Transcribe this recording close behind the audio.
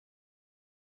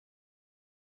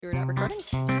You're not recording?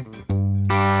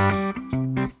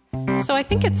 So I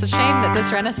think it's a shame that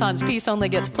this Renaissance piece only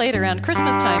gets played around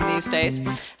Christmas time these days.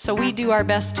 So we do our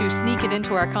best to sneak it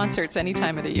into our concerts any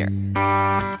time of the year.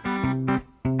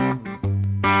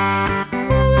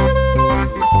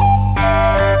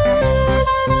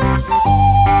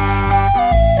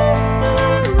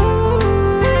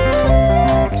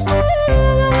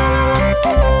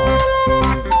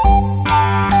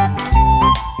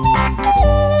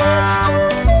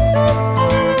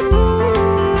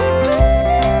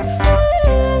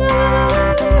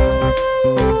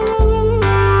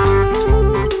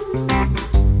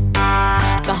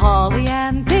 The holly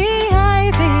and the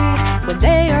ivy, when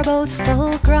they are both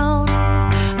full grown,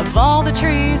 of all the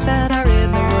trees that are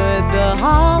in the wood, the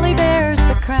holly bears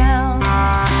the crown.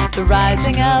 The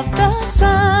rising of the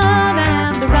sun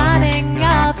and the running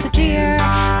of the deer,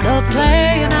 the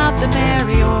playing of the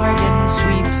merry organ,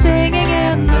 sweet singing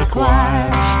in the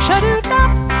choir. Sha-doo-da,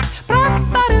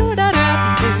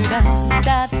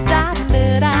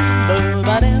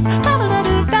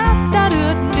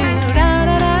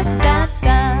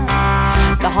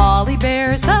 the holly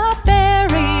bears a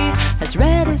berry as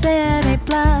red as any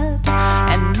blood,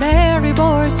 and Mary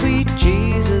bore sweet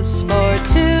Jesus for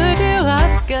to do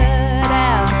us good.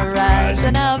 And the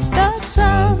rising of the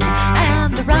sun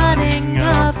and the running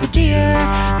of the deer,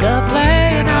 the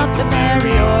playing of the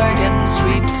merry organ,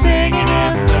 sweet singing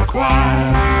in the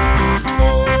choir.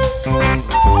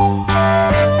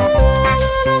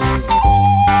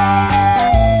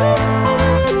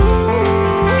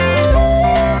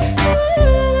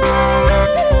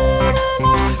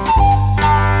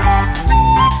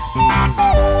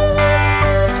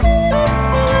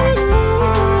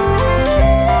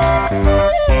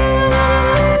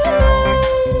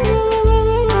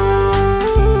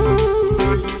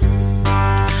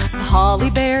 Holly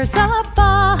bears a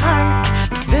bark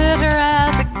as bitter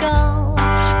as a gall,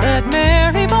 but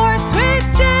Mary bore sweet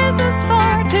Jesus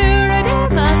for to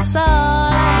redeem us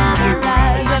all. And the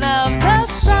rising of the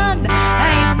sun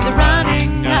and the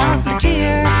running of the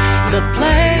deer, the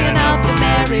playing of the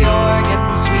merry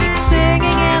organ, sweet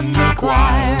singing in the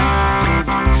choir.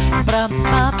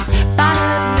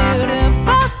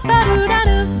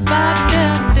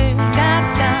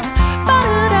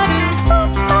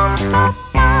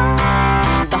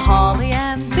 The holly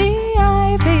and the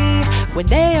ivy, when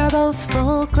they are both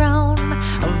full grown,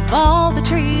 of all the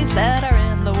trees that are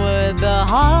in the wood, the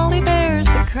holly bears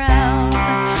the crown.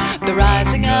 The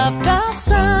rising of the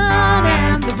sun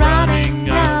and the running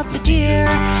of the deer,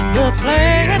 the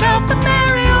playing of the